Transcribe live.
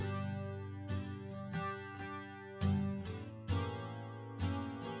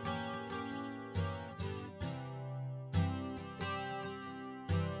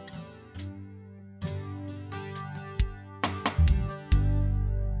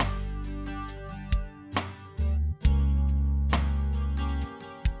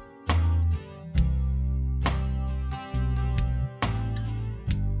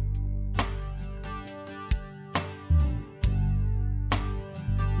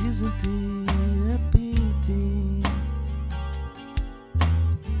Isn't it a pity?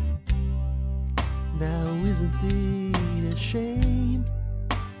 Now isn't it a shame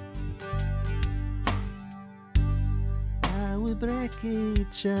how we break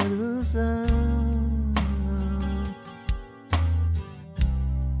each other's hearts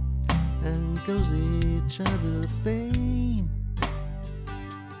and cause each other pain?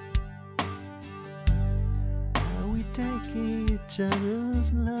 How we take each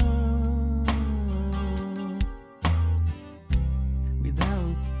other's love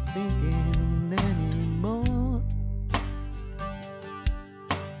without thinking anymore,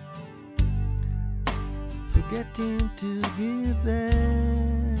 forgetting to give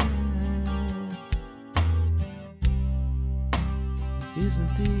back.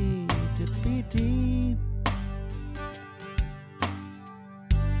 Isn't it a pity?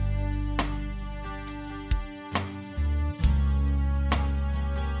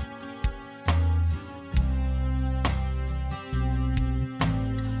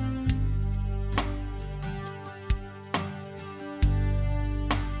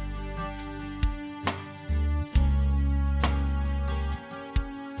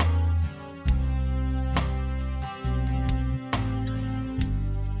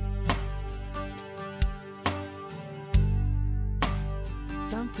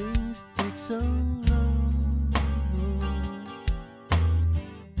 Some things take so long,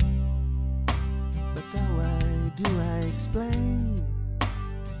 but how do I explain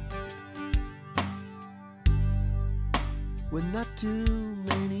when not too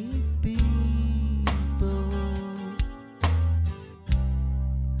many people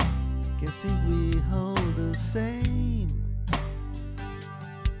can see we hold the same?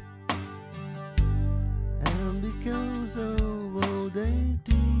 And because of all the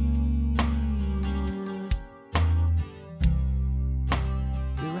tears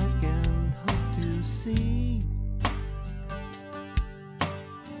your eyes can't hope to see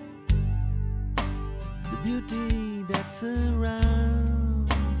the beauty that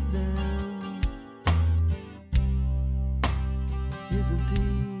surrounds them. Isn't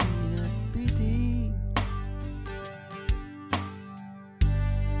it